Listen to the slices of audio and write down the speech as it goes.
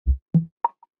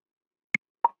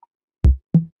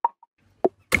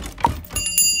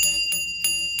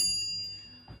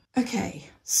Okay,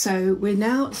 so we're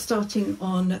now starting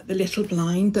on the little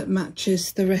blind that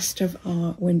matches the rest of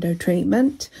our window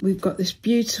treatment. We've got this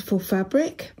beautiful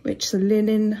fabric, which is a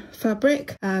linen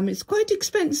fabric. It's quite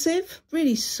expensive,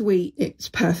 really sweet. It's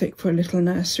perfect for a little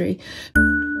nursery.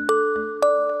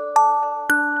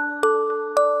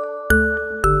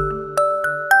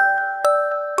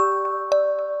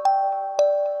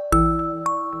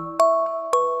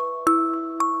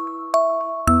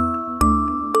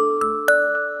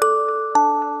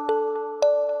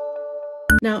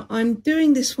 Now I'm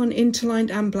doing this one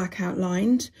interlined and blackout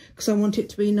lined because I want it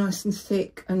to be nice and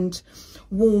thick and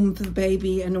warm for the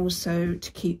baby, and also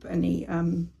to keep any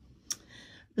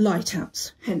light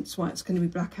outs, hence why it's going to be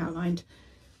blackout lined.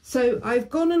 So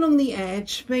I've gone along the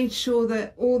edge, made sure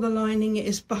that all the lining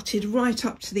is butted right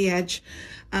up to the edge,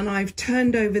 and I've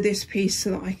turned over this piece so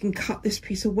that I can cut this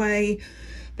piece away,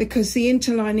 because the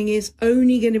interlining is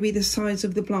only going to be the size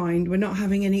of the blind. We're not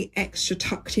having any extra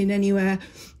tucked in anywhere.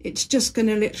 It's just going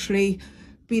to literally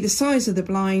be the size of the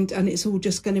blind, and it's all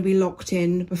just going to be locked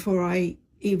in before I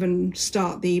even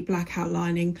start the blackout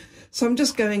lining. So I'm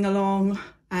just going along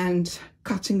and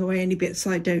cutting away any bits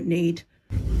I don't need.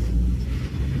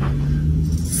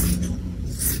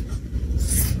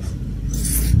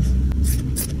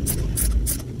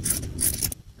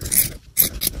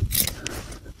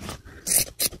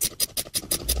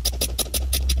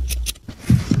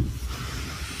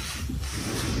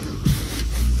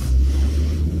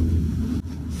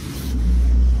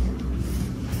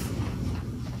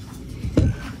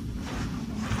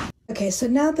 Okay, so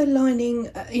now the lining,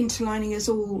 interlining is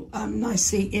all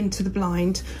nicely into the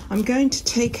blind. I'm going to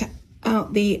take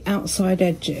out the outside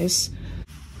edges.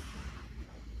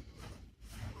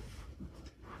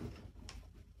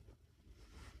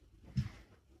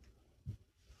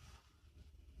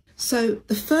 So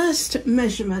the first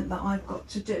measurement that I've got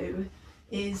to do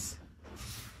is,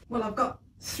 well, I've got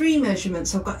three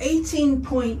measurements. I've got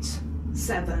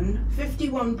 18.7,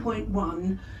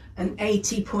 51.1 and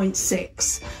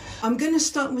 80.6. I'm going to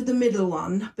start with the middle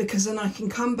one, because then I can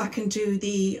come back and do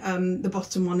the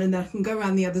bottom one, and then I can go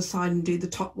around the other side and do the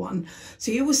top one.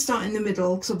 So you always start in the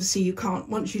middle, because obviously you can't,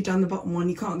 once you've done the bottom one,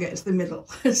 you can't get to the middle.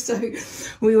 So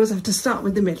we always have to start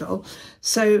with the middle.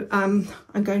 So I'm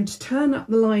going to turn up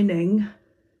the lining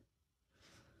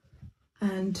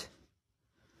and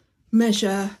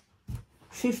measure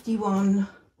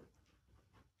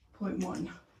 51.1.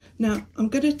 Now I'm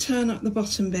going to turn up the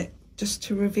bottom bit just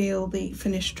to reveal the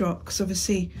finished drop, because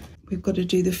obviously we've got to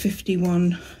do the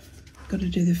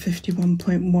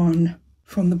 51.1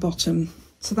 from the bottom.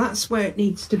 So that's where it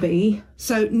needs to be.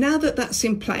 So now that that's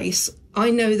in place,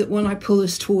 I know that when I pull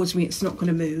this towards me, it's not going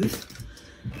to move.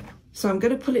 So I'm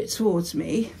going to pull it towards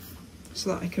me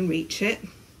so that I can reach it,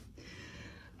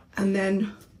 and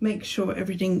then make sure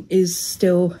everything is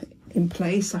still in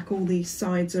place, like all these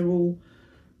sides are all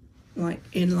like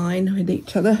in line with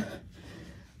each other.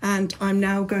 And I'm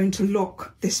now going to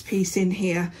lock this piece in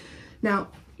here. Now,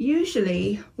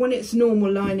 usually when it's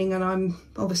normal lining and I'm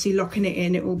obviously locking it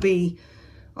in, it will be,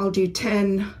 I'll do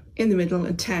 10 in the middle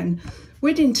and 10.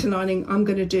 With interlining, I'm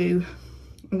going to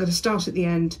start at the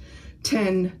end,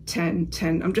 10, 10,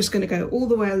 10. I'm just going to go all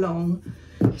the way along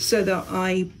so that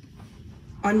I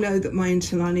know that my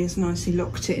interlining is nicely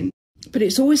locked in. But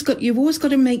it's always got, you've always got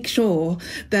to make sure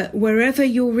that wherever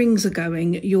your rings are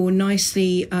going, you're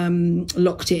nicely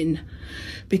locked in,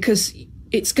 because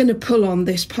it's going to pull on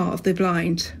this part of the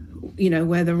blind, you know,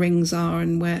 where the rings are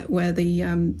and where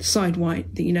the side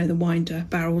the winder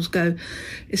barrels go.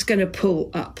 It's going to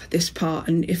pull up this part,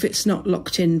 and if it's not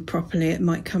locked in properly, it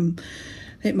might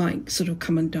sort of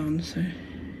come undone. So,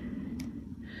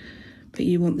 but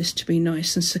you want this to be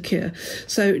nice and secure.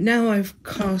 So now I've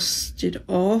cast it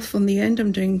off on the end.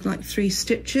 I'm doing like 3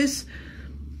 stitches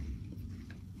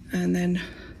and then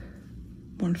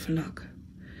 1 for luck.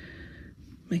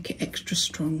 Make it extra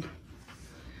strong,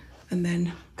 and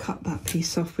then cut that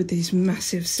piece off with these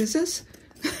massive scissors.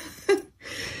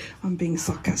 I'm being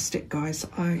sarcastic, guys.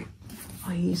 I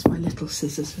use my little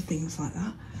scissors for things like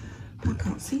that, but I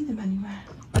can't see them anywhere.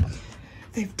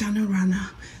 They've done a runner.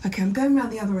 Okay, I'm going around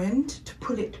the other end to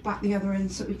pull it back the other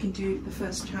end so we can do the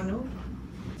first channel.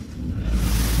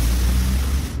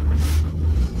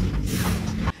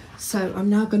 So I'm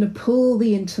now going to pull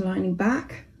the interlining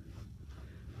back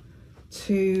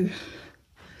to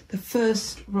the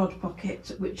first rod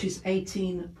pocket, which is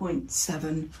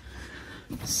 18.7.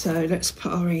 So let's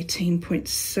put our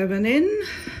 18.7 in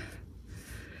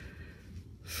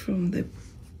from the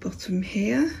bottom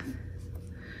here.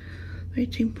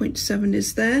 18.7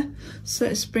 is there. So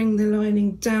let's bring the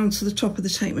lining down to the top of the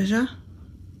tape measure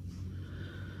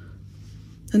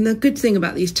And the good thing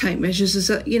about these tape measures is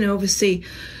that, you know, obviously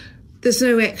there's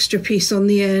no extra piece on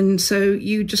the end, so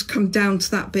you just come down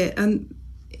to that bit, and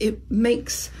it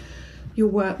makes your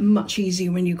work much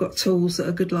easier when you've got tools that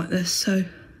are good like this. So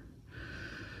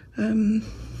and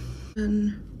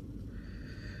a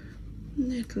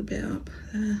little bit up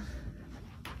there.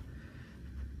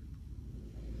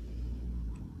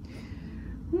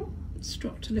 Oh, it's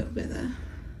dropped a little bit there.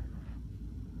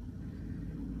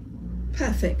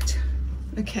 Perfect.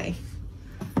 Okay,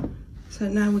 so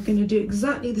now we're going to do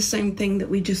exactly the same thing that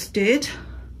we just did,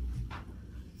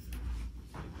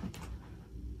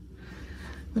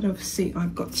 but obviously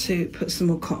I've got to put some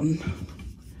more cotton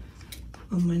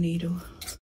on my needle.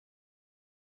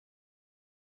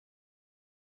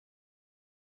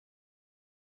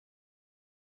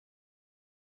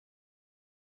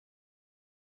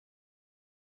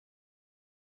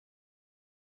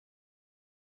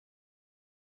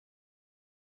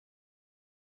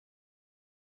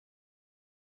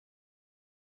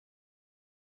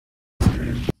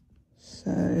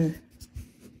 So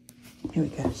here we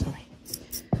go, sorry.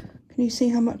 Can you see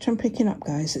how much I'm picking up,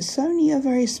 guys? It's only a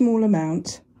very small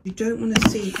amount. You don't want to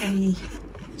see any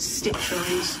stitch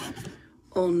lines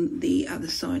on the other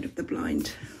side of the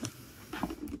blind.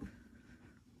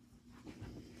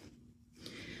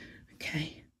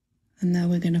 Okay, and now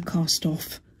we're going to cast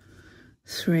off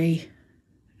 3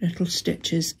 little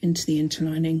stitches into the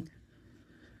interlining.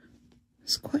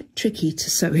 It's quite tricky to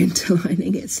sew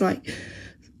interlining. It's like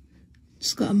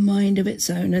it's got a mind of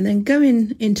its own, and then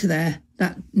going into there,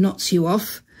 that knots you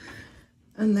off.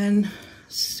 And then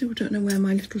still don't know where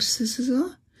my little scissors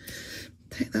are.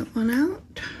 Take that one out.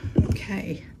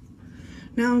 Okay,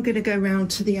 now I'm going to go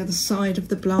round to the other side of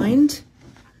the blind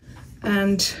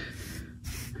and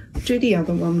do the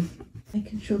other one,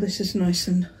 making sure this is nice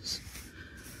and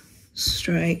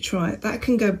straight. Right, that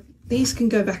can go, these can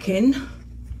go back in.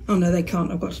 Oh no, they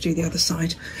can't. I've got to do the other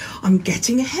side. I'm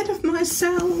getting ahead of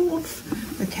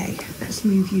myself. Okay, let's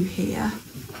move you here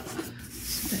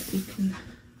so that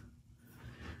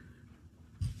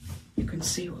you can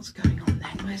see what's going on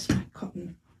then. Where's my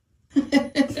cotton?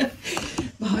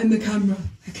 Behind the camera.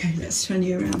 Okay, let's turn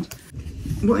you around.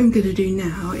 What I'm going to do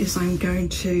now is I'm going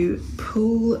to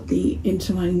pull the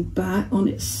interlining back on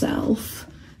itself,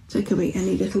 take away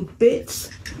any little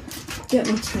bits, get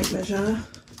my tape measure.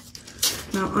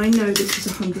 Now I know this is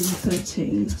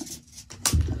 113,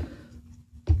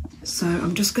 so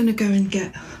I'm just going to go and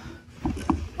get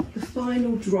the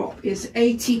final drop is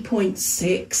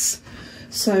 80.6,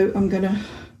 so I'm going to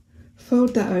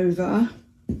fold that over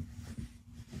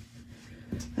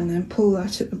and then pull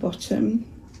that at the bottom.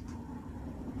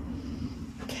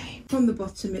 Okay, from the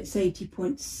bottom it's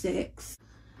 80.6.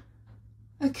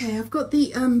 Okay, I've got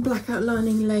the blackout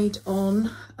lining laid on.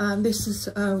 This is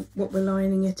what we're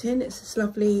lining it in. It's this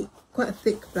lovely, quite a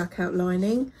thick blackout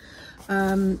lining.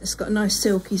 It's got a nice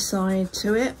silky side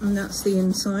to it, and that's the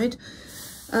inside.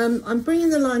 I'm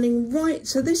bringing the lining right,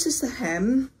 so this is the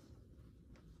hem.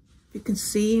 You can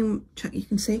see, check you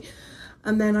can see.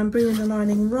 And then I'm bringing the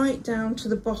lining right down to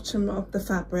the bottom of the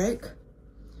fabric.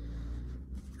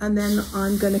 And then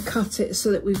I'm going to cut it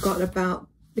so that we've got about,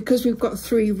 because we've got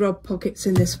 3 rod pockets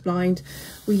in this blind,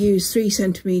 we use 3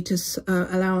 centimeters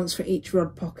allowance for each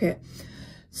rod pocket.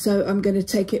 So I'm going to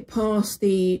take it past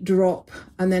the drop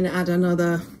and then add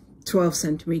another 12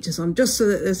 centimeters on, just so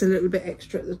that there's a little bit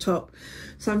extra at the top.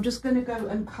 So I'm just going to go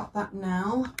and cut that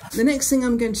now. The next thing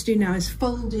I'm going to do now is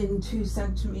fold in 2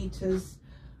 centimeters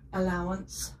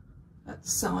allowance at the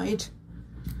side.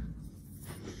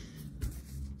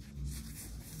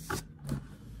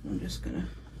 I'm just going to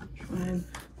try and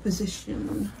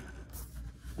position.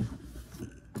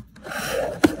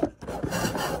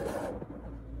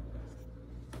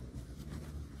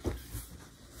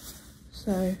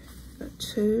 So got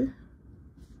 2,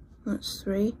 that's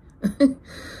 3.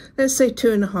 Let's say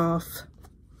 2.5.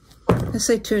 Let's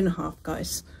say 2.5,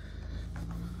 guys.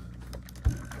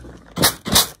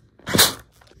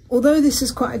 Although this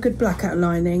is quite a good blackout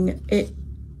lining,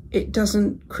 it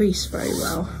doesn't crease very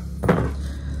well.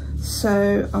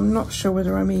 So I'm not sure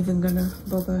whether I'm even going to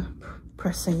bother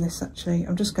pressing this actually.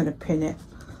 I'm just going to pin it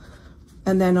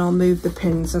and then I'll move the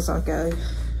pins as I go.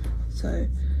 So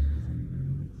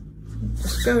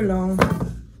just go along,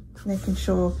 making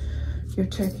sure you're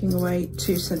taking away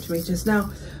 2 centimeters.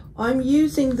 Now I'm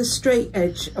using the straight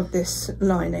edge of this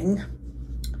lining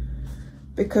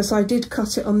because I did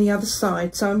cut it on the other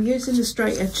side. So I'm using the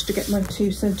straight edge to get my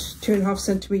 2.5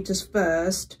 centimeters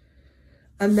first,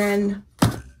 and then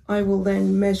I will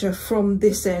then measure from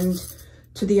this end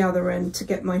to the other end to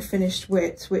get my finished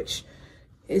width, which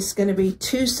is going to be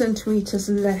 2 centimeters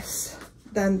less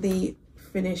than the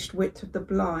finished width of the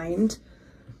blind,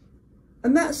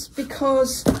 and that's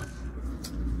because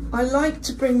I like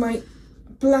to bring my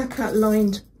blackout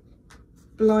lined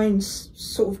blinds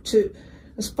sort of to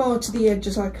as far to the edge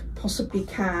as I possibly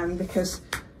can, because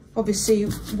obviously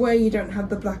where you don't have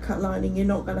the blackout lining you're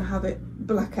not going to have it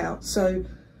blackout, so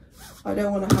I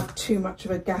don't want to have too much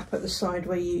of a gap at the side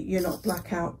where you're not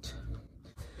blackout.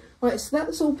 Right, so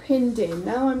that's all pinned in.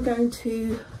 Now I'm going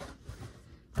to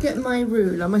get my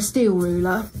ruler, my steel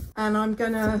ruler, and I'm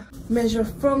going to measure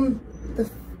from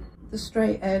the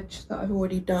straight edge that I've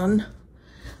already done,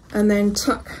 and then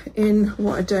tuck in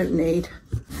what I don't need,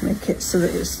 make it so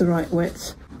that it's the right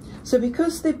width. So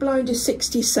because the blind is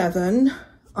 67,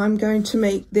 I'm going to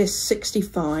make this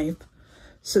 65,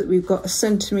 so that we've got a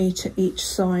centimetre each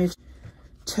side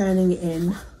turning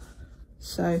in.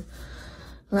 So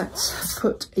let's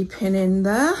put a pin in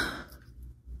there.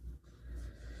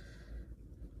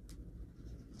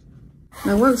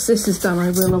 Now once this is done,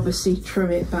 I will obviously trim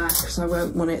it back because I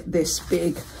won't want it this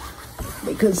big,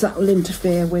 because that will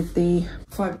interfere with the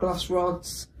fiberglass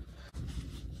rods.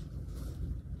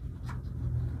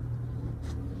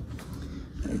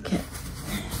 Okay.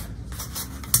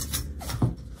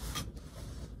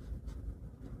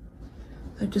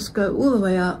 So just go all the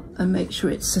way up and make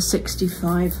sure it's a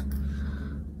 65,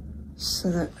 so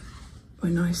that we're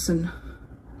nice and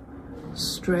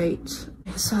straight.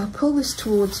 So I'll pull this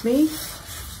towards me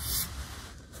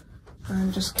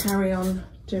and just carry on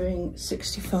doing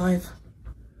 65,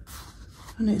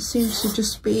 and it seems to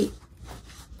just be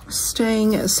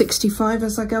staying at 65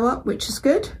 as I go up, which is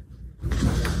good.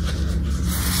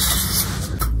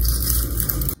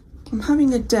 I'm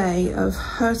having a day of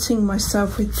hurting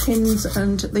myself with pins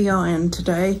and the iron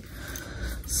today,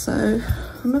 so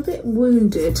I'm a bit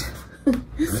wounded. Do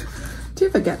you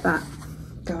ever get that,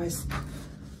 guys?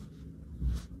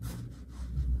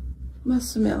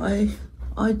 Must admit,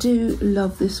 I do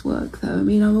love this work though. I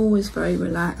mean, I'm always very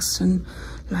relaxed and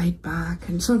laid back,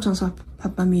 and sometimes I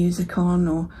have my music on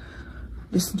or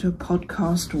listen to a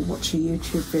podcast or watch a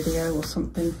YouTube video or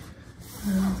something.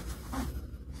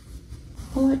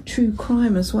 I like true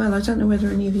crime as well. I don't know whether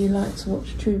any of you like to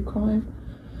watch true crime.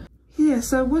 Yeah,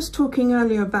 so I was talking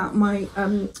earlier about my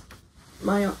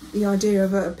the idea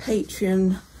of a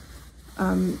Patreon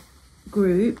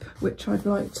group, which I'd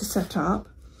like to set up,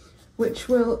 which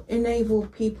will enable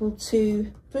people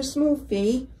to, for a small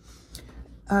fee,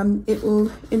 it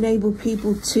will enable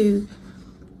people to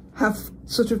have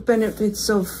sort of benefits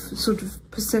of sort of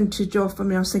percentage off. I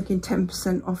mean, I was thinking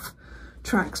 10% off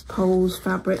tracks, poles,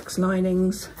 fabrics,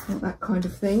 linings, that kind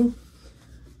of thing,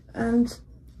 and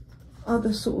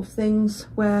other sort of things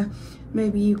where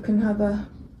maybe you can have a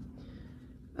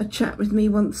chat with me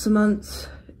once a month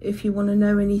if you want to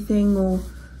know anything, or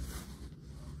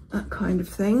that kind of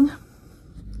thing.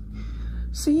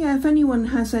 So yeah, if anyone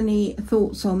has any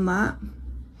thoughts on that,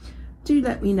 do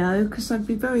let me know, because I'd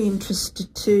be very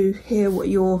interested to hear what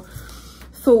your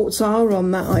thoughts are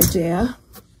on that idea.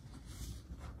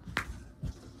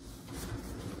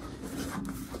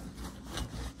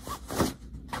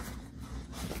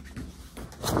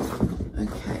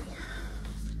 Okay,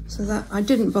 so that, I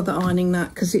didn't bother ironing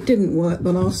that because it didn't work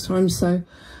the last time, so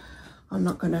I'm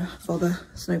not going to bother,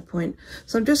 there's no point.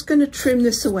 So I'm just going to trim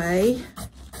this away,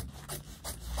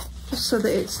 just so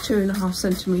that it's 2.5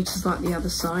 centimetres like the other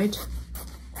side.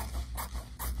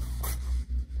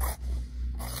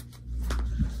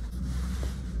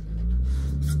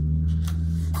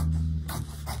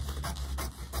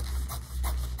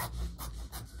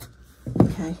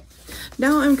 Okay,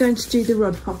 now I'm going to do the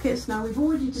rod pockets. Now we've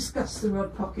already discussed the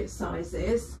rod pocket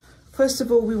sizes. First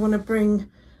of all, we want to bring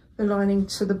the lining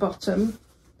to the bottom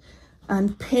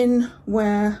and pin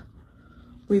where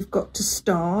we've got to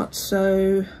start.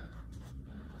 So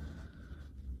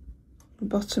the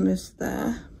bottom is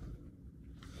there.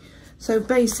 So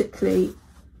basically,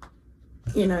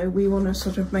 you know, we want to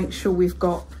sort of make sure we've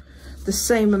got the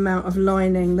same amount of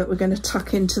lining that we're going to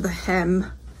tuck into the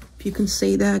hem, if you can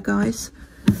see there, guys.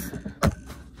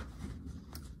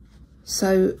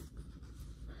 So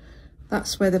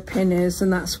that's where the pin is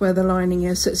and that's where the lining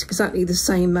is, so it's exactly the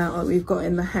same amount that we've got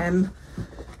in the hem.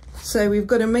 So we've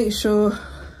got to make sure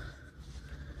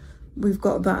we've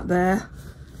got that there,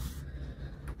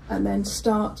 and then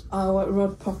start our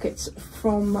rod pockets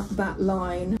from that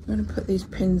line. I'm going to put these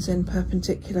pins in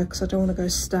perpendicular because I don't want to go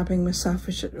stabbing myself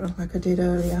like I did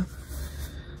earlier.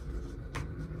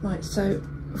 Right, so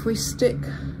if we stick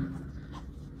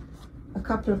a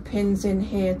couple of pins in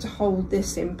here to hold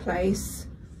this in place,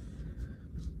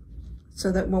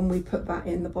 so that when we put that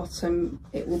in the bottom,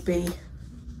 it will be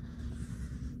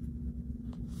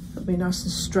It'll be nice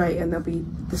and straight, and there'll be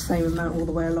the same amount all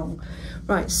the way along.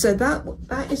 Right, so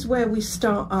that is where we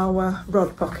start our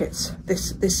rod pockets,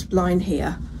 this line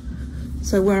here.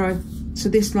 So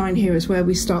this line here is where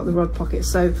we start the rod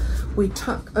pockets. So we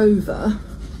tuck over,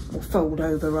 or fold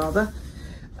over rather,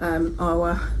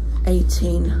 our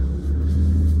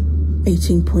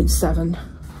 18.7.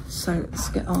 So let's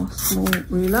get our small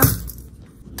ruler.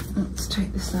 Let's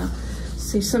take this out.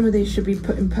 See, some of these should be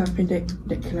put in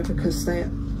perpendicular, because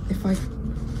if I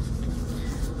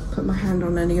put my hand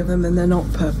on any of them and they're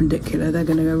not perpendicular, they're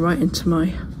going to go right into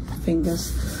my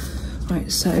fingers.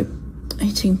 Right, so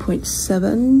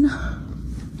 18.7.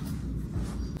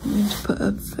 I'm going to put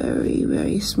a very,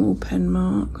 very small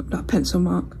pencil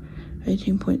mark.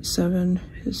 18.7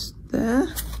 is there.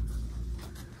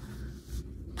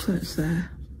 So it's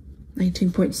there.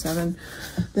 18.7.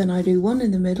 Then I do one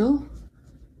in the middle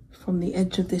from the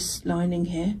edge of this lining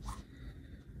here,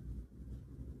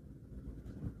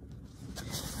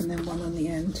 and then one on the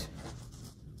end.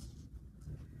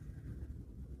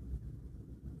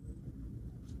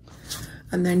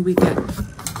 And then we get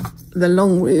the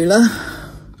long ruler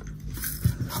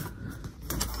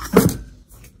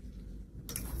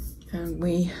and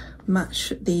we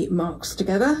match the marks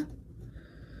together.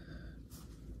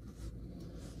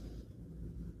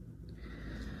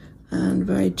 And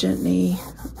very gently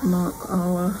mark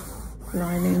our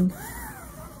lining.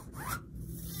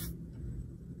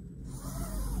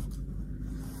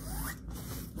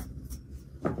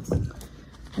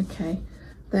 Okay,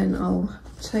 then I'll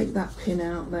take that pin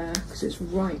out there because it's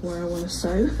right where I want to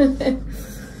sew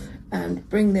and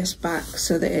bring this back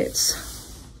so that it's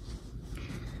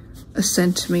 1.5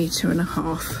 centimeters.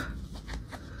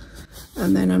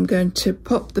 And then I'm going to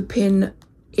pop the pin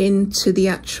into the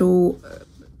actual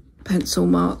pencil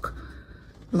mark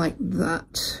like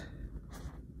that.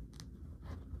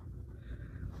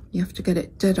 You have to get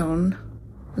it dead on.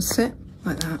 That's it,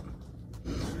 like that.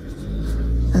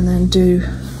 And then do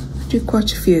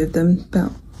quite a few of them,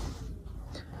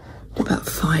 about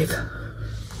 5.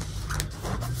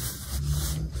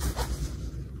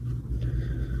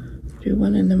 Do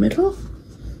one in the middle.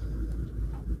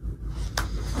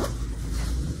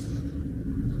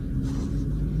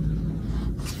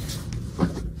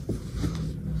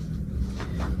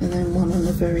 And then one on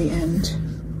the very end.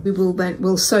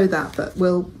 We'll sew that, but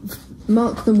we'll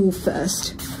mark them all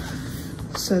first.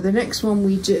 So the next one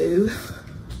we do,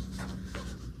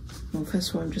 well, first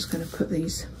of all I'm just going to put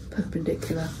these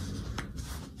perpendicular.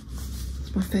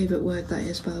 It's my favourite word, that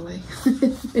is, by the way.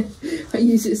 I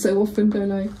use it so often,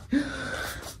 don't I?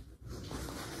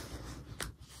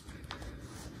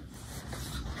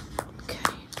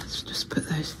 Okay, let's just put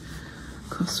those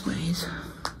crossways.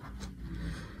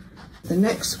 The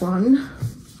next one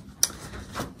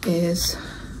is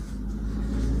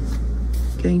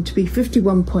going to be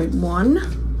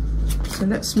 51.1. So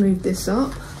let's move this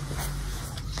up.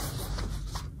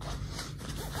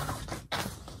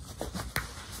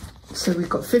 So we've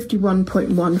got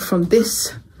 51.1 from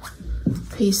this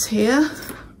piece here.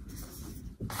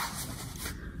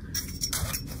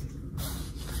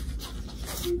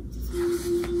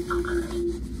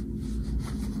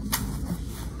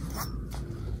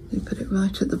 Put it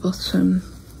right at the bottom,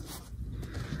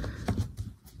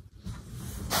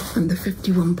 and the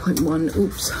 51.1,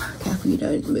 oops, careful you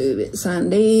don't move it,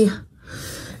 Sandy.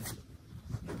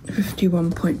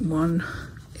 51.1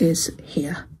 is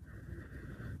here.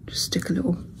 Just stick a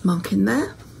little mark in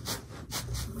there,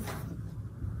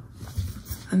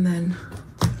 and then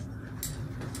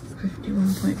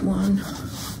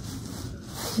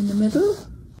 51.1 in the middle.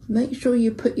 Make sure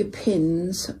you put your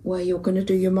pins where you're going to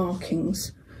do your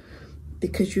markings,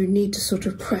 because you need to sort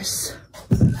of press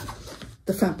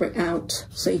the fabric out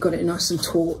so you got it nice and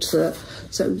taut. So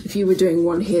if you were doing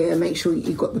one here, make sure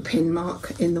you got the pin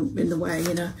mark in the way,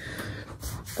 you know,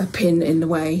 a pin in the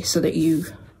way, so that you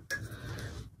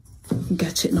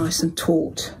get it nice and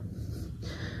taut.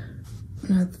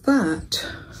 Now that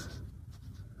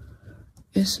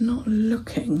is not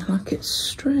looking like it's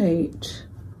straight.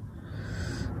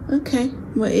 Okay,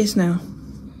 well it is now.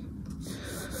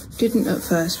 Didn't at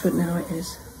first, but now it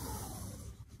is.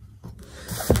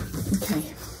 Okay,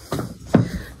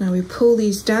 now we pull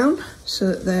these down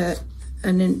so that they're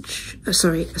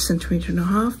 1.5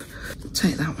 centimeters.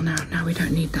 Take that one out now, we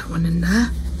don't need that one in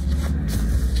there.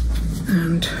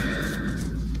 And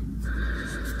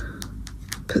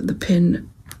put the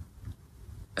pin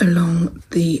along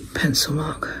the pencil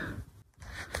mark.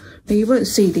 Now you won't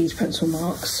see these pencil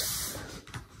marks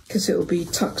because it will be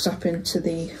tucked up into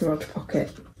the rod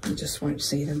pocket. You just won't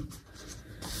see them.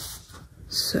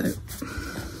 So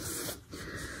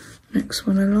Next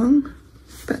one along,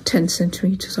 about 10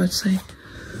 centimetres I'd say.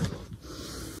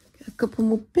 Get a couple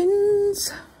more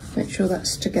pins, make sure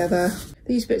that's together.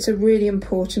 These bits are really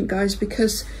important, guys,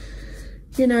 because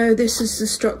you know this is the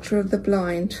structure of the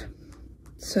blind,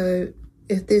 so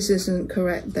if this isn't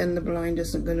correct then the blind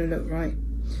isn't going to look right.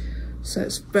 So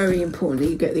it's very important that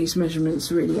you get these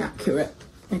measurements really accurate.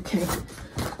 Okay,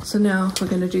 so now we're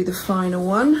going to do the final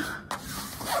one.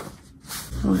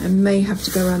 Right, I may have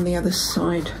to go around the other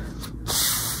side.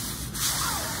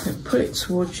 So put it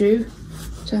towards you.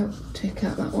 Don't take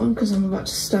out that one because I'm about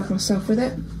to stab myself with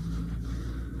it.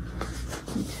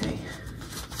 Okay.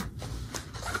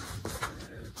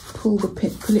 Pull the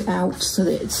pin, pull it out so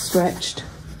that it's stretched.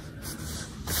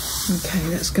 Okay,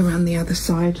 let's go around the other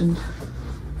side and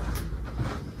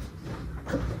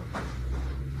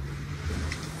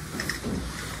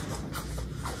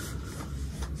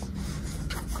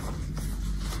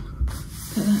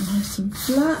get that nice and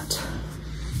flat.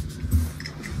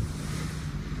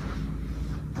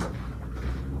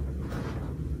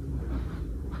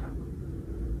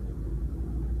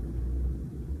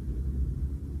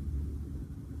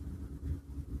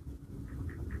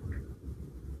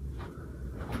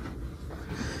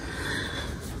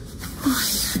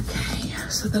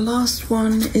 So the last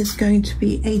one is going to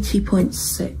be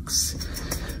 80.6.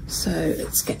 So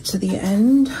let's get to the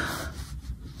end.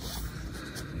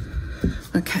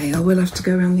 Okay, I will have to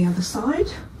go around the other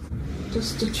side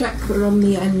just to check we're on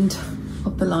the end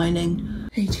of the lining.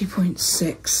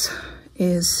 80.6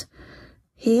 is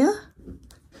here.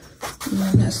 And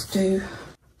then let's do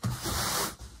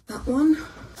that one.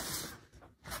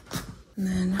 And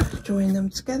then join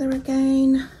them together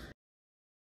again.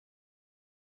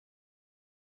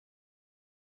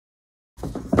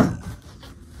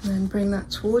 And then bring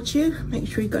that towards you. Make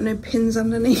sure you've got no pins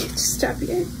underneath to stab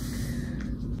you.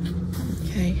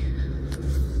 Okay.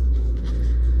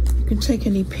 You can take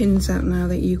any pins out now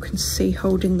that you can see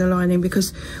holding the lining,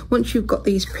 because once you've got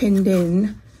these pinned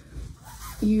in,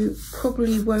 you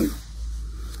probably won't,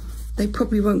 they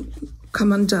probably won't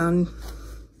come undone.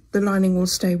 The lining will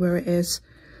stay where it is,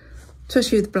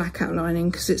 especially with blackout lining,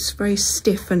 because it's very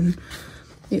stiff and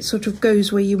it sort of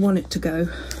goes where you want it to go.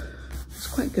 It's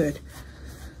quite good.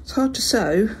 It's hard to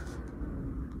sew,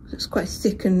 it's quite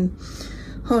thick and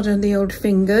hard on the old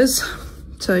fingers,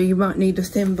 so you might need a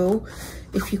thimble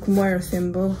if you can wear a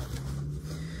thimble,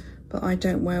 but I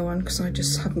don't wear one because I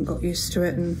just haven't got used to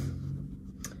it. And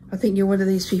I think you're one of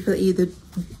these people that either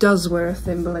does wear a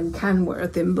thimble and can wear a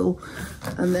thimble,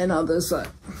 and then others that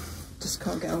just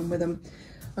can't get on with them,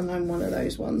 and I'm one of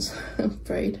those ones, I'm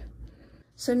afraid.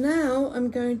 So now I'm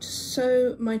going to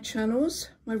sew my channels,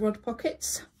 my rod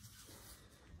pockets,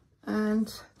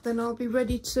 and then I'll be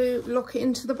ready to lock it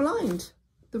into the blind,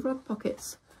 the rod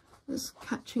pockets. Just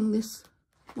catching this,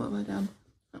 what have I done?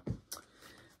 Oh.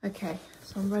 Okay,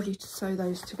 so I'm ready to sew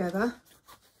those together.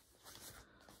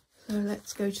 So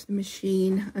let's go to the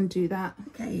machine and do that.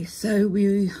 Okay, so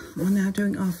we are now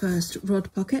doing our first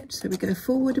rod pocket. So we go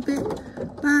forward a bit,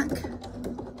 back,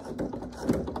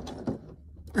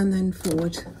 and then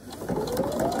forward.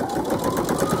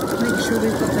 Make sure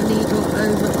we've got the needle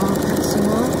over our pencil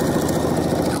mark.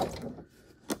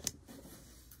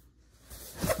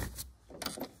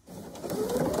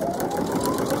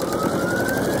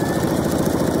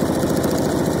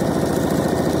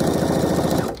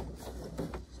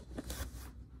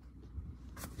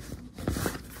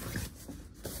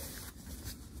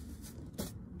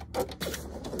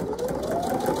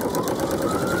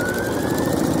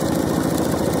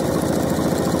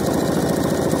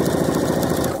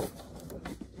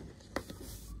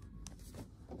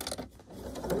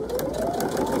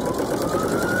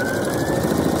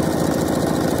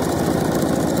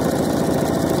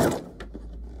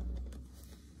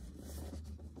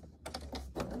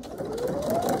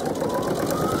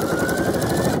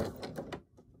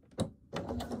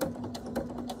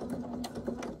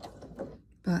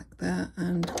 Back there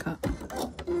and cut.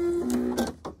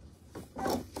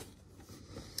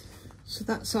 So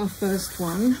that's our first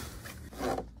one,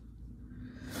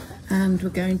 and we're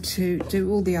going to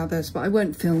do all the others, but I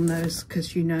won't film those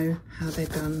because you know how they're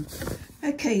done.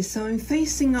 Okay, so I'm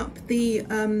facing up the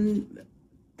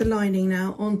lining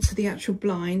now onto the actual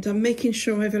blind. I'm making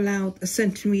sure I've allowed a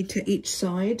centimetre each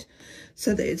side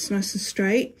so that it's nice and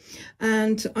straight,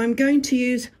 and I'm going to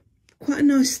use quite a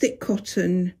nice thick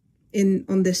cotton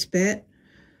on this bit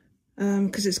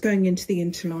because it's going into the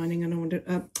interlining, and I want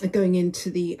to going into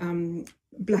the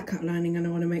blackout lining, and I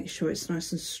want to make sure it's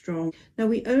nice and strong. Now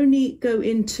we only go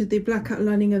into the blackout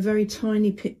lining a very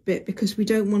tiny bit because we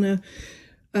don't want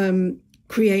to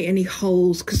create any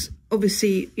holes, because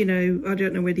obviously, you know, I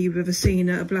don't know whether you've ever seen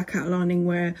a blackout lining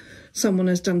where someone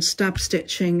has done stab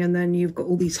stitching and then you've got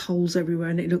all these holes everywhere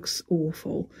and it looks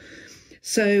awful.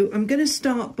 So I'm going to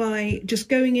start by just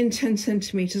going in 10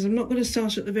 centimetres. I'm not going to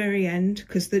start at the very end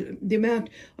because the amount,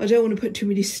 I don't want to put too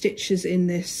many stitches in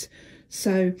this.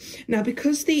 So now,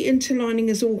 because the interlining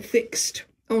is all fixed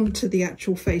onto the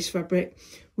actual face fabric,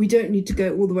 we don't need to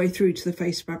go all the way through to the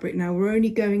face fabric. Now we're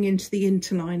only going into the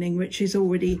interlining, which is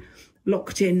already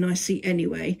locked in nicely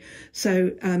anyway.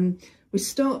 So we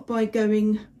start by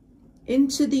going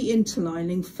into the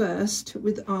interlining first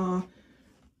with our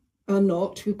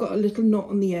knot. We've got a little knot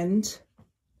on the end.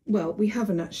 Well, we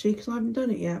haven't actually, because I haven't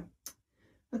done it yet.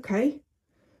 Okay,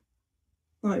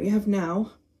 right, we have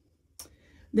now.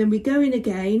 Then we go in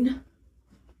again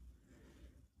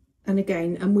and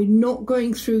again, and we're not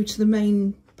going through to the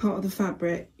main part of the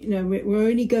fabric. You know, we're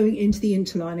only going into the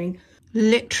interlining.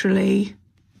 Literally,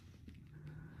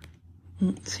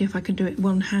 let's see if I can do it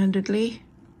one-handedly.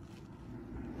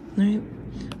 No,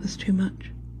 that's too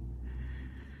much.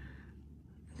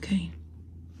 Okay,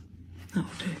 that'll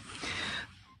do.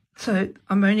 So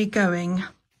I'm only going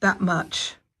that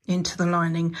much into the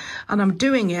lining, and I'm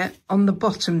doing it on the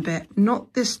bottom bit,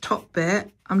 not this top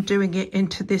bit. I'm doing it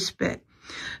into this bit,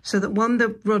 so that when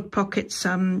the rod pockets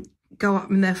go up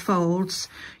in their folds,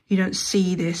 you don't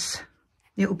see this.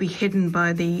 It will be hidden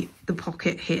by the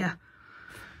pocket here.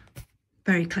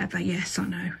 Very clever, yes, I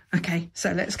know. Okay,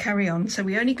 so let's carry on. So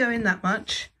we only go in that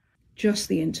much, just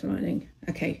the interlining.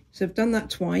 Okay, so I've done that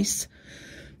twice.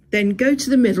 Then go to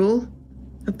the middle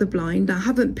of the blind. I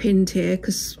haven't pinned here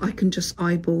because I can just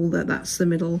eyeball that that's the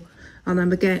middle, and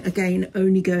I'm again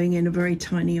only going in a very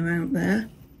tiny amount there.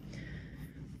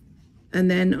 And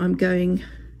then I'm going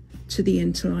to the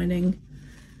interlining.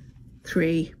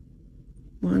 3,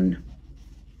 1,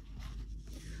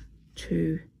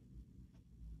 2,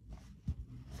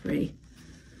 3,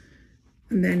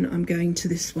 and then I'm going to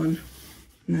this one.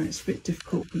 Now it's a bit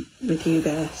difficult with you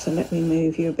there, so let me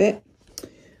move you a bit.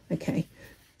 Okay,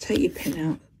 take your pin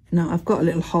out. Now I've got a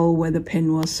little hole where the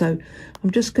pin was, so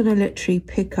I'm just going to literally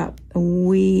pick up a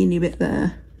weeny bit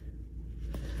there.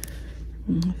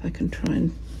 If I can try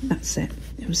and, that's it,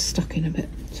 it was stuck in a bit,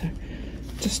 so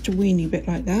just a weeny bit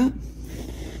like that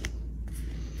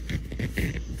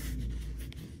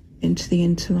into the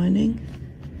interlining.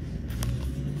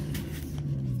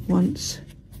 Once,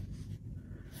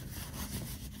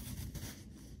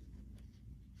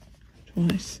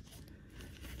 twice,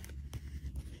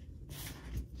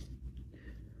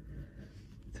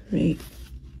 3.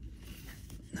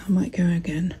 I might go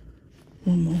again,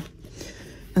 one more,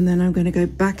 and then I'm going to go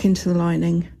back into the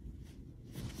lining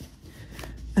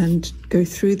and go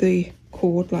through the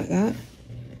cord like that,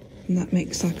 and that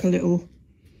makes like a little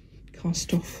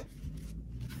cast off,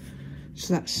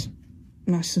 so that's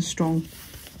nice and strong.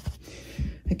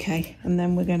 Okay, and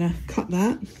then we're going to cut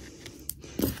that.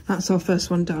 That's our first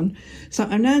one done. So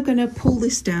I'm now going to pull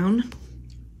this down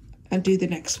and do the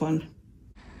next one.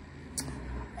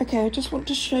 Okay, I just want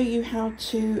to show you how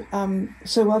to,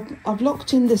 so I've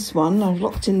locked in this one, I've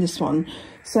locked in this one.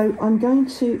 So I'm going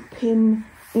to pin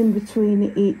in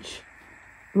between each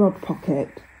rod pocket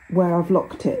where I've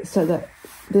locked it, so that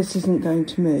this isn't going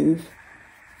to move.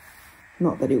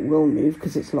 Not that it will move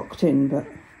because it's locked in, but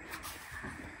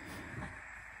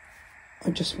I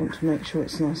just want to make sure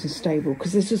it's nice and stable,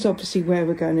 because this is obviously where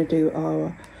we're going to do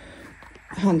our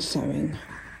hand sewing.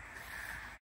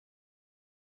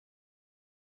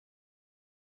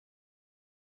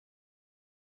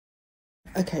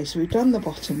 Okay, so we've done the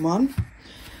bottom one.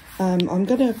 I'm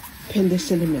going to pin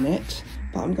this in a minute,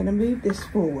 but I'm going to move this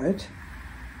forward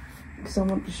because I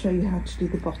want to show you how to do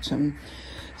the bottom.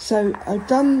 So I've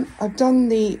done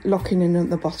the locking in at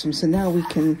the bottom, so now we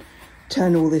can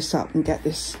turn all this up and get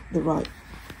this the right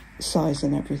size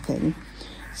and everything.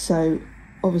 So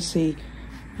obviously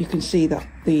you can see that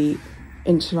the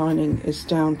interlining is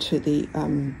down to the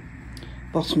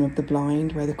bottom of the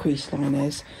blind where the crease line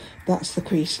is. That's the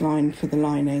crease line for the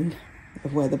lining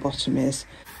of where the bottom is.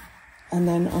 And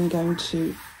then I'm going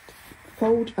to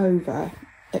fold over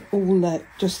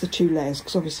just the 2 layers,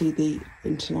 because obviously the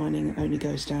interlining only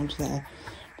goes down to there,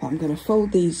 but I'm going to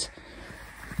fold these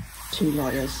 2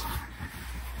 layers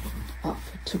up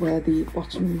to where the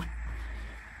bottom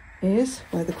is,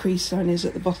 where the crease line is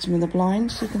at the bottom of the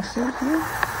blind, so you can see here,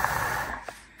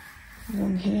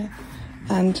 along here,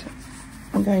 and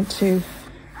I'm going to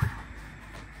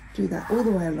do that all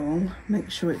the way along,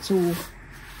 make sure it's all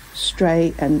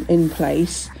straight and in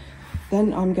place.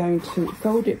 Then I'm going to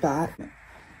fold it back,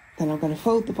 then I'm going to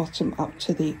fold the bottom up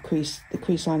to the crease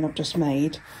line I've just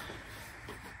made,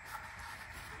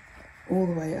 all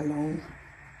the way along.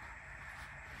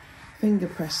 Finger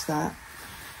press that.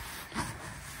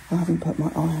 I haven't put my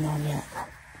iron on yet,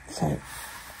 so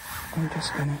I'm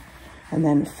just gonna, and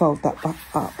then fold that back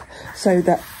up so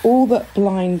that all the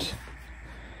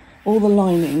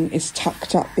lining is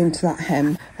tucked up into that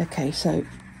hem. Okay, so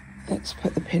let's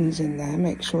put the pins in there,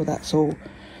 make sure that's all.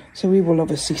 So we will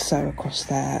obviously sew across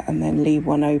there and then leave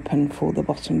one open for the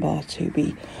bottom bar to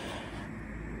be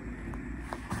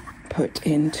put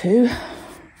into.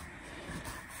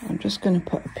 I'm just going to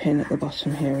put a pin at the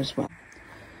bottom here as well.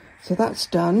 So that's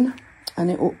done,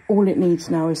 and all it needs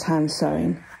now is hand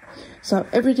sewing. So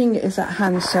everything is at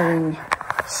hand sewing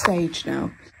stage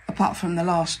now, apart from the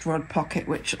last rod pocket,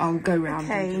 which I'll go round.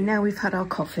 Okay, now we've had our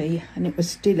coffee and it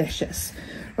was delicious.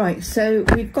 Right, so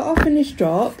we've got our finished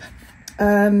drop,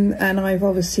 and I've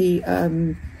obviously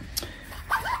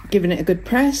given it a good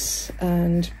press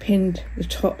and pinned the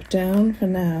top down for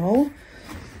now.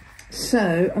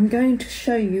 So I'm going to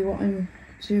show you what I'm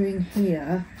doing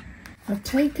here. I've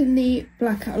taken the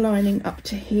blackout lining up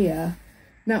to here.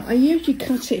 Now I usually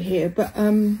cut it here, but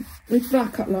with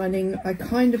blackout lining I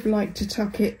kind of like to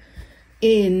tuck it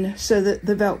in so that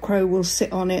the Velcro will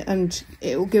sit on it and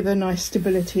it will give a nice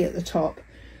stability at the top.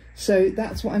 So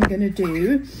that's what I'm going to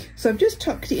do. So I've just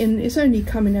tucked it in. It's only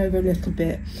coming over a little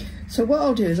bit. So what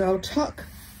I'll do is I'll tuck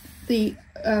the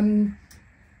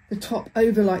top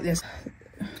over like this.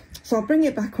 So I'll bring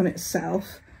it back on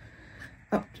itself.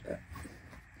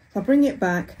 I'll bring it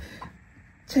back,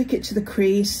 take it to the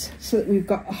crease so that we've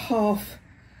got a half,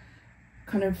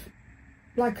 kind of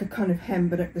like a kind of hem,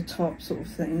 but at the top sort of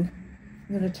thing.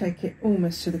 I'm going to take it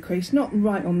almost to the crease, not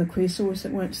right on the crease, or else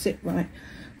it won't sit right.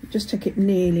 Just take it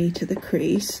nearly to the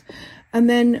crease, and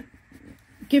then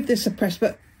give this a press.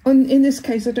 But in this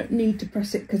case, I don't need to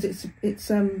press it because it's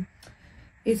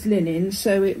linen,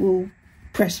 so it will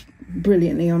press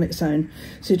brilliantly on its own.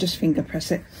 So just finger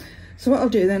press it. So what I'll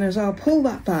do then is I'll pull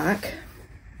that back,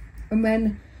 and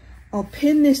then I'll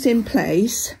pin this in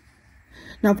place.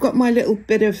 Now I've got my little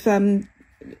bit of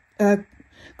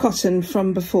cotton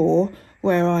from before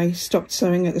where I stopped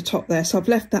sewing at the top there, so I've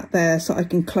left that there so I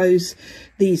can close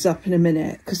these up in a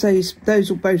minute, because those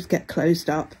will both get closed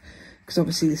up, because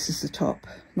obviously this is the top,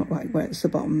 not like where it's the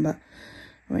bottom, but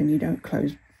I mean you don't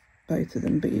close both of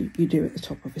them, but you do at the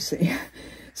top obviously.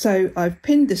 So I've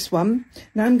pinned this one.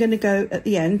 Now I'm going to go at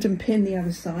the end and pin the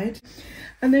other side,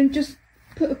 and then just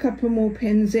put a couple more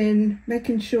pins in,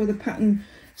 making sure the pattern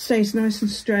stays nice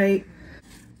and straight.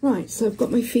 Right, so I've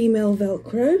got my female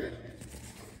Velcro,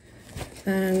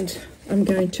 and I'm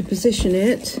going to position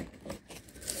it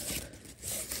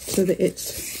so that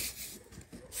it's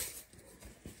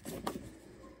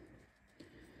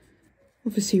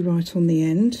obviously right on the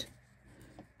end,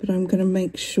 but I'm going to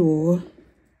make sure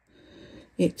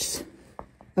it's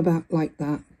about like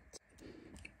that.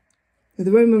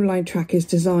 The Roman line track is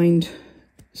designed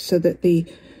so that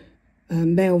the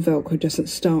male Velcro doesn't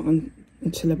start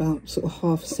until about sort of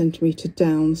 ½ centimetre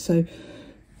down, so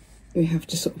we have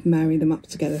to sort of marry them up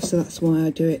together, so that's why I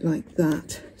do it like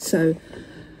that. So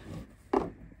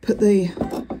put the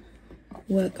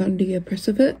work under your press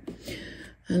of it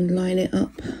and line it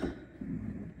up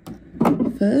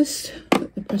first.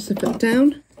 Put the press of it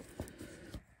down,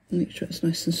 make sure it's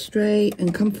nice and straight,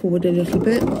 and come forward a little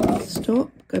bit. Stop,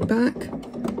 go back.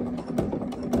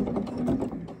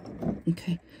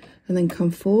 Okay, and then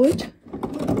come forward.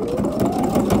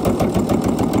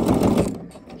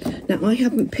 Now I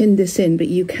haven't pinned this in, but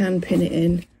you can pin it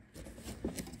in.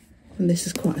 And this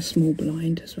is quite a small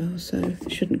blind as well, so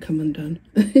it shouldn't come undone.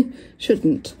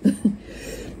 Shouldn't.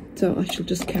 So I shall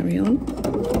just carry on.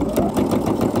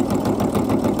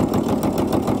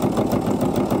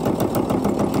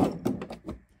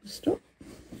 Stop.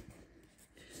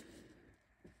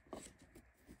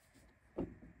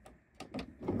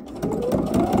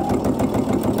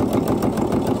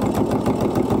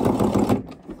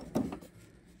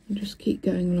 Just keep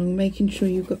going along, making sure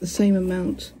you've got the same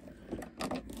amount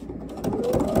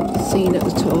seen at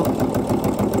the top.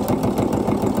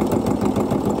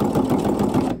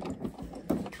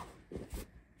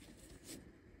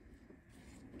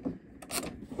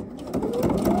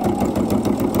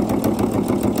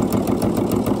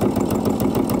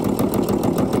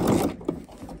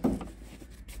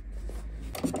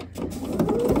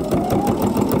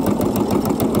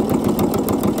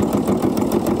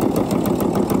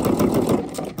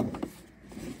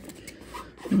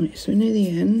 Right, so near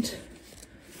the end,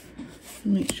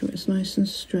 make sure it's nice and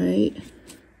straight.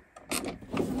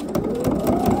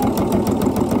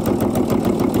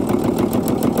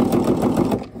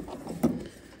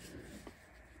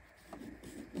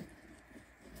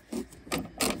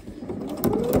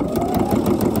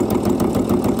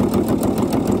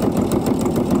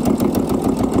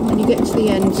 the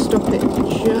end, stop it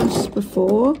just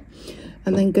before,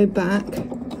 and then go back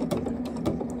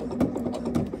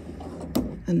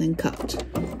and then cut.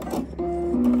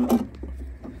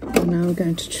 And now I'm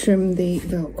going to trim the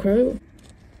Velcro.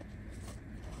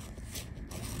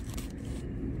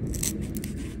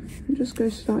 And just go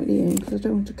slightly in because I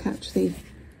don't want to catch the,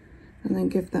 and then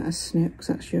give that a snip because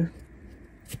that's your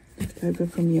leftover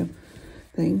from your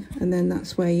thing, and then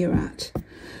that's where you're at.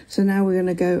 So now we're going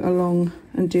to go along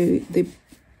and do the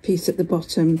piece at the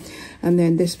bottom, and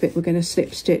then this bit we're going to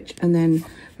slip stitch, and then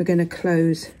we're going to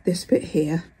close this bit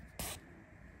here.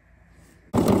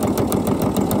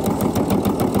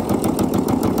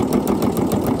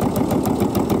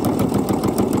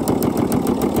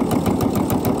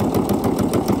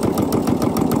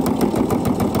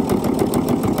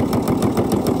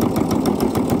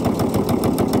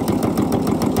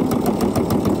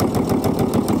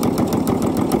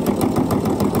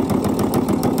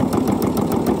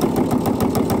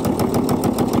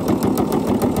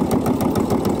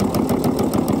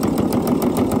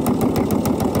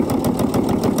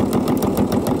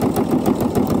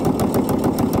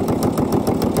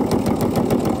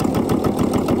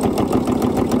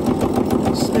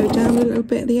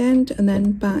 Bit at the end and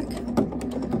then back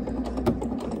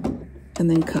and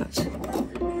then cut.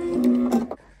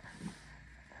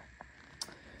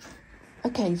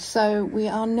 Okay, so we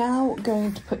are now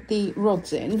going to put the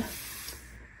rods in.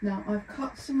 Now I've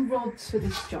cut some rods for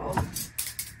this job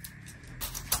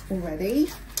already,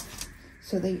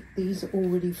 so these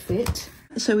already fit.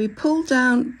 So we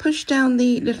push down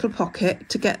the little pocket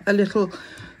to get a little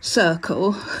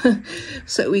circle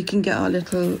so we can get our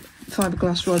little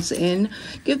fiberglass rods in.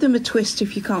 Give them a twist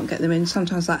if you can't get them in,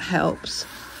 sometimes that helps,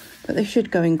 but they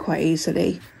should go in quite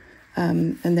easily.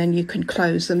 And then you can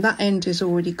close them. That end is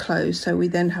already closed, so we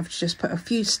then have to just put a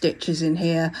few stitches in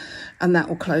here and that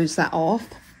will close that off.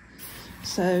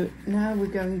 So now we're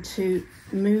going to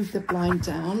move the blind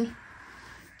down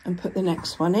and put the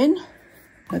next one in.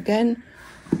 Again,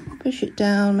 push it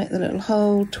down, make the little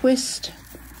hole, twist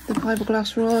the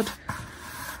fiberglass rod,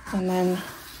 and then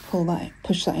pull that,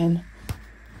 push that in,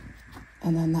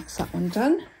 and then that's that one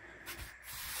done.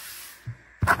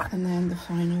 And then the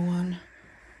final one,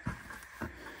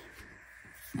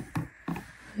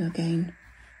 again,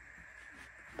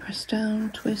 press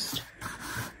down, twist,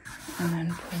 and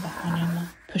then pull that one in,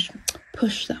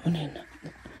 push that one in.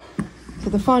 So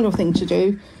the final thing to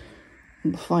do,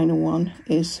 the final one,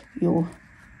 is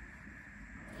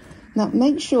now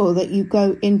make sure that you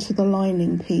go into the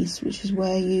lining piece, which is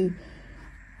where you,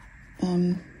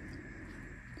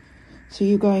 so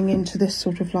you're going into this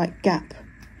sort of like gap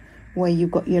where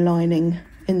you've got your lining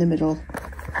in the middle.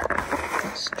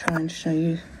 Let's try and show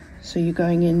you. So you're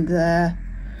going in there.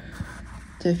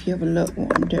 So if you have a look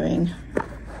what I'm doing.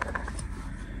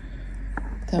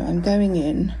 So I'm going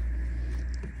in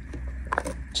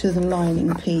to the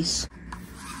lining piece.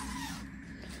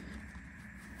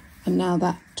 And now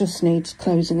that just needs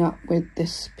closing up with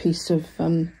this piece of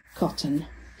cotton.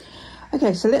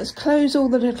 Okay, so let's close all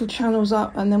the little channels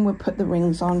up and then we'll put the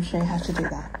rings on, show you how to do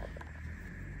that.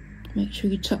 Make sure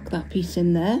you tuck that piece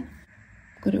in there.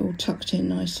 Got it all tucked in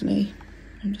nicely.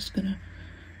 I'm just gonna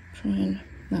try and,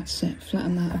 that's it,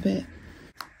 flatten that a bit.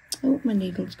 Oh, my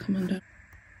needle's come undone.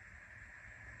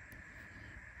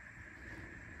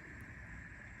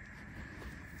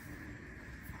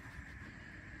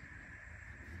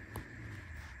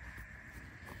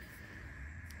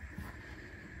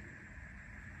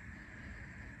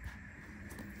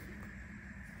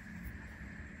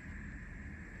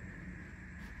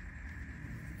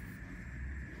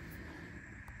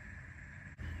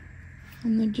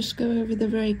 And then just go over the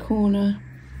very corner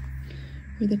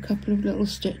with a couple of little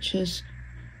stitches.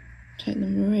 Take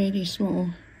them really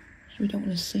small, so we don't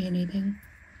want to see anything.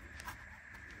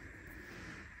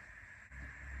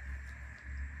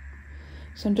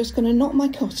 So I'm just going to knot my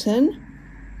cotton,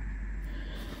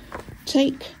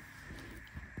 take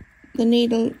the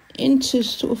needle into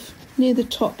sort of near the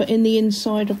top but in the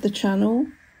inside of the channel.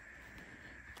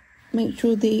 Make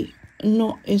sure the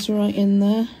knot is right in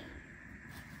there.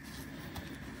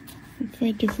 It's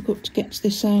very difficult to get to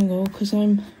this angle because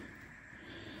I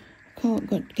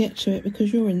can't get to it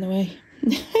because you're in the way.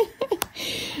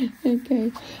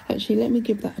 Okay, actually let me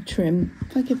give that a trim.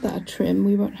 If I give that a trim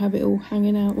we won't have it all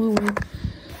hanging out, will we?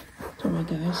 Sorry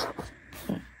guys.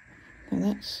 Right.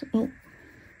 Now that's, oh.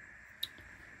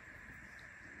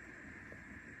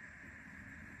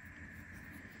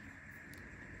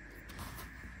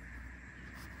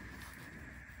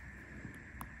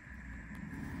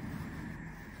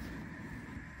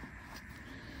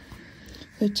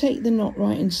 So take the knot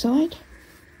right inside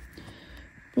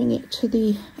bring it to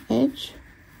the edge.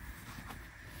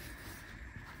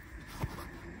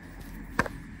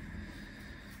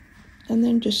 And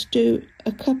then just do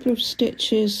a couple of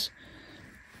stitches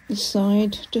this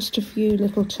side, just a few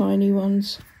little tiny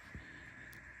ones.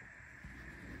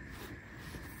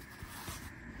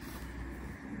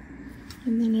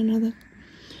 And then another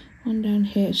one down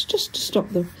here. It's just to stop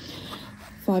the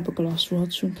fiberglass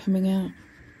rods from coming out,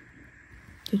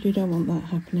 because you don't want that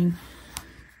happening.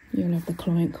 You'll have the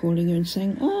client calling you and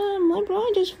saying, my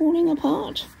bride is falling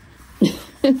apart.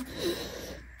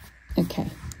 Okay,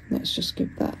 let's just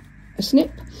give that a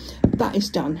snip. That is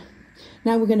done.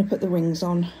 Now we're going to put the rings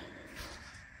on.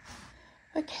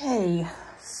 Okay,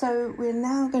 so we're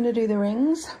now going to do the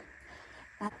rings.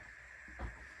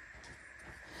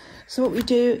 So what we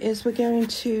do is we're going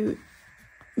to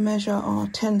measure our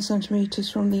 10 centimeters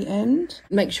from the end.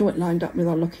 Make sure it lined up with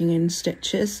our locking in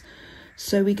stitches.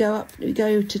 So we go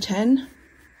to 10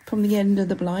 from the end of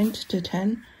the blind to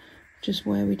 10, which is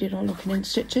where we did our locking in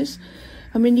stitches.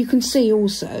 I mean, you can see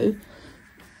also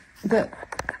that,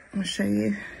 I'll show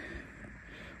you,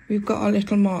 we've got our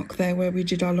little mark there where we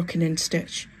did our locking in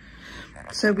stitch.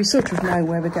 So we sort of know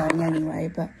where we're going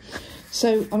anyway, but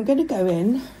so I'm going to go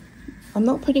in. I'm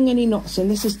not putting any knots in.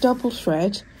 This is double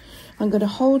thread. I'm going to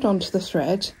hold on to the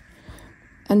thread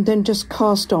and then just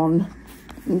cast on.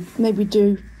 Maybe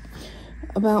do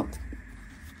about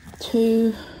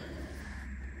 2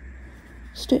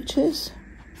 stitches,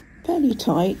 fairly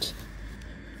tight.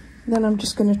 Then I'm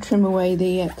just going to trim away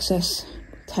the excess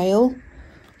tail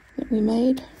that we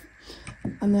made.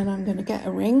 And then I'm going to get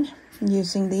a ring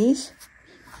using these.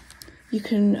 You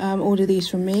can order these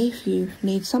from me if you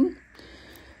need some.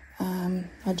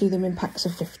 I do them in packs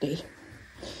of 50.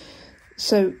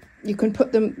 So you can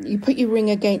put your ring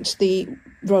against the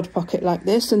rod pocket like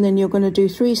this, and then you're going to do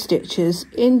 3 stitches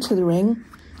into the ring.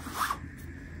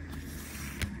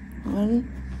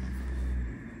 1,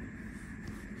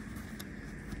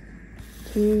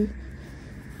 2,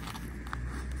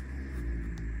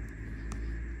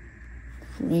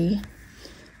 3,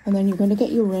 and then you're going to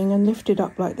get your ring and lift it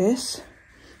up like this.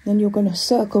 Then you're going to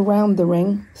circle round the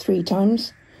ring 3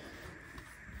 times.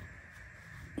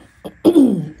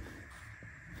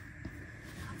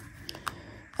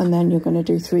 And then you're going to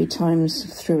do 3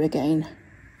 times through again.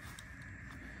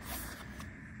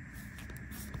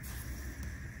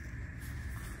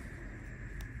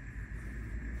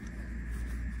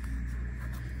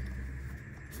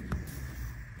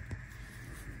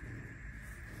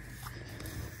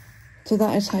 So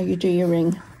that is how you do your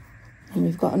ring. And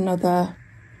we've got another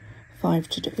 5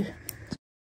 to do.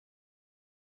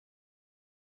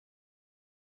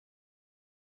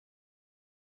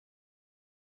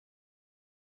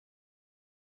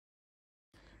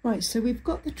 Right, so we've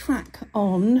got the track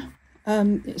on.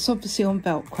 It's obviously on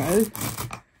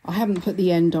Velcro. I haven't put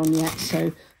the end on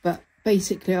yet, but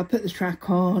basically I put the track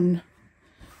on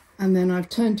and then I've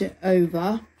turned it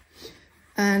over.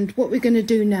 And what we're going to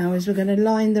do now is we're going to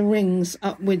line the rings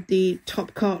up with the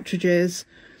top cartridges.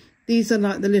 These are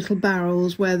like the little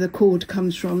barrels where the cord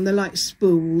comes from. They're like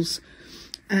spools.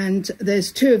 And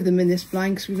there's 2 of them in this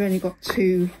blind because we've only got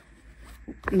 2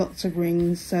 lots of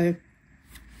rings. So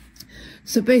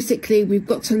basically we've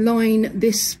got to line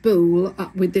this spool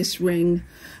up with this ring,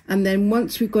 and then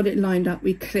once we've got it lined up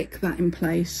we click that in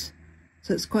place.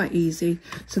 So it's quite easy.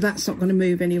 So that's not going to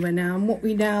move anywhere now. And what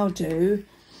we now do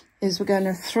is we're going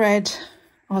to thread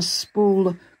our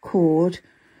spool cord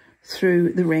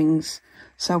through the rings.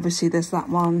 So obviously there's that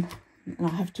one, and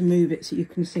I have to move it so you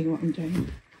can see what I'm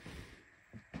doing.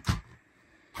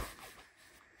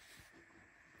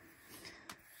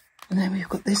 And then we've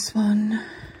got this one.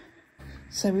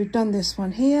 So we've done this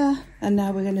one here, and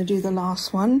now we're going to do the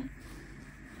last one.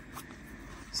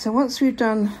 So once we've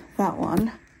done that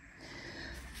one,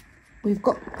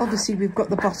 obviously we've got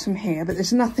the bottom here, but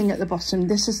there's nothing at the bottom.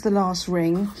 This is the last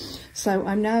ring. So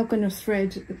I'm now going to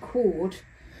thread the cord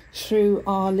through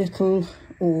our little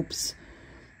orbs,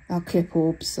 our clip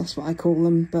orbs, that's what I call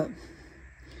them, but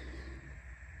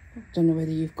I don't know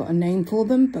whether you've got a name for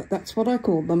them, but that's what I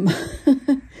call them.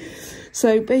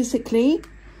 So basically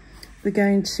we're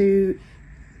going to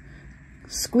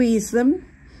squeeze them,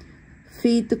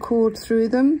 feed the cord through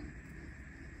them,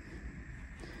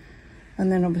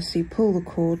 and then obviously pull the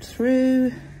cord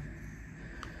through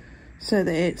so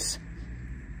that it's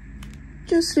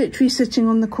just literally sitting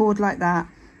on the cord like that.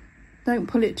 Don't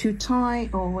pull it too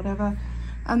tight or whatever.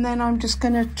 And then I'm just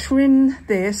going to trim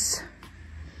this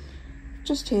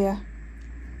just here.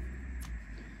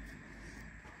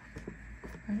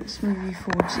 Let's move you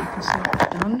forward so you can see what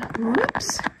I've done.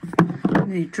 Whoops,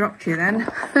 nearly dropped you then.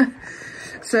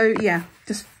 So yeah,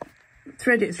 just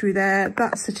thread it through there.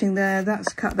 That's sitting there,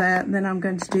 that's cut there, and then I'm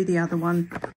going to do the other one.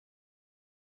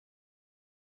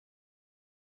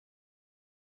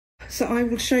 So I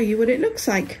will show you what it looks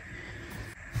like.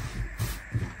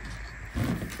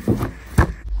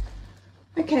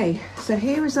 Okay, so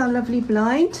here is our lovely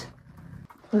blind.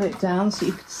 Pull it down so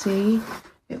you can see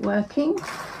it working.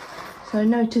 So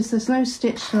notice there's no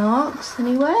stitch marks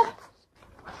anywhere.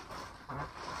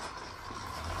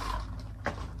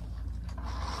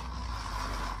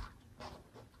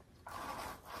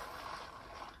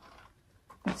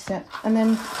 That's it. And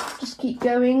then just keep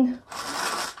going.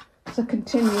 It's a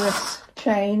continuous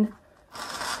chain,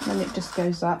 and it just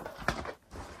goes up.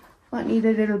 Might need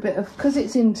a little bit of, because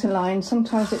it's interlined,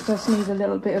 sometimes it does need a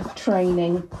little bit of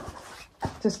training.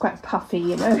 Just quite puffy,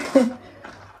 you know.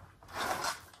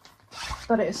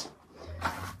 But it's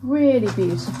really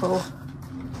beautiful.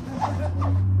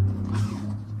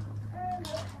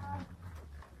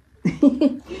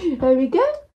 There we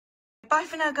go. Bye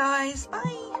for now, guys.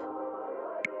 Bye.